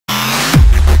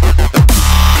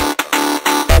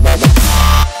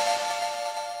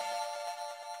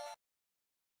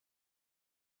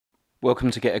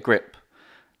Welcome to Get a Grip,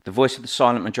 the voice of the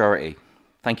silent majority.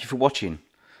 Thank you for watching.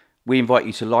 We invite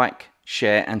you to like,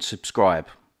 share and subscribe,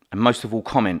 and most of all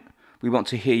comment. We want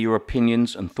to hear your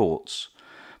opinions and thoughts.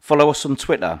 Follow us on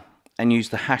Twitter and use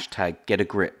the hashtag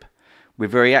 #GetAGrip. We're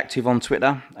very active on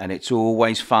Twitter and it's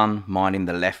always fun mining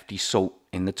the lefty salt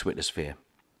in the Twitter sphere.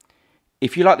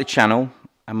 If you like the channel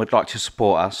and would like to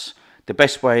support us, the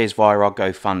best way is via our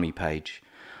GoFundMe page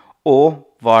or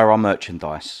via our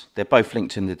merchandise. They're both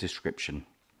linked in the description.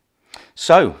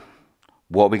 So,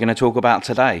 what are we going to talk about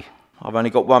today? I've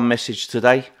only got one message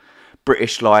today.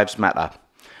 British lives matter.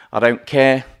 I don't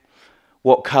care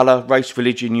what colour, race,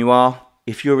 religion you are.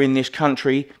 If you're in this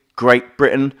country, Great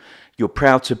Britain, you're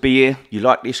proud to be here, you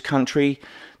like this country,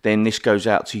 then this goes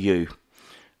out to you.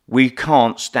 We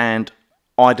can't stand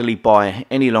idly by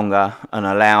any longer and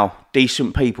allow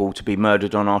decent people to be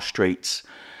murdered on our streets.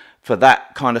 For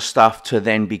that kind of stuff to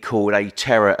then be called a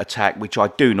terror attack, which I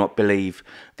do not believe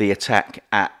the attack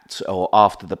at or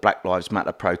after the Black Lives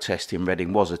Matter protest in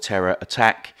Reading was a terror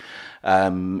attack.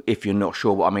 If you're not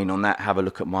sure what I mean on that, have a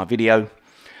look at my video.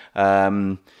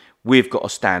 We've got to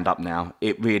stand up now.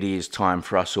 It really is time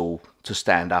for us all to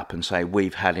stand up and say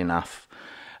we've had enough.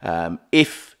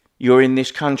 If you're in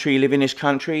this country, live in this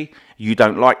country, you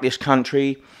don't like this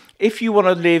country, if you want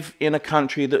to live in a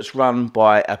country that's run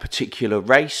by a particular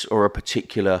race or a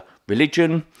particular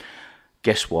religion,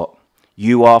 guess what?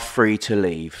 You are free to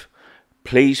leave.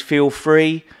 Please feel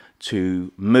free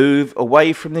to move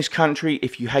away from this country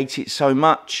if you hate it so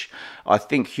much. I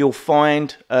think you'll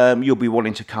find you'll be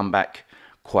wanting to come back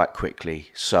quite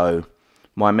quickly. So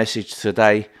my message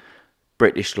today,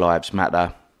 British lives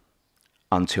matter.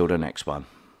 Until the next one.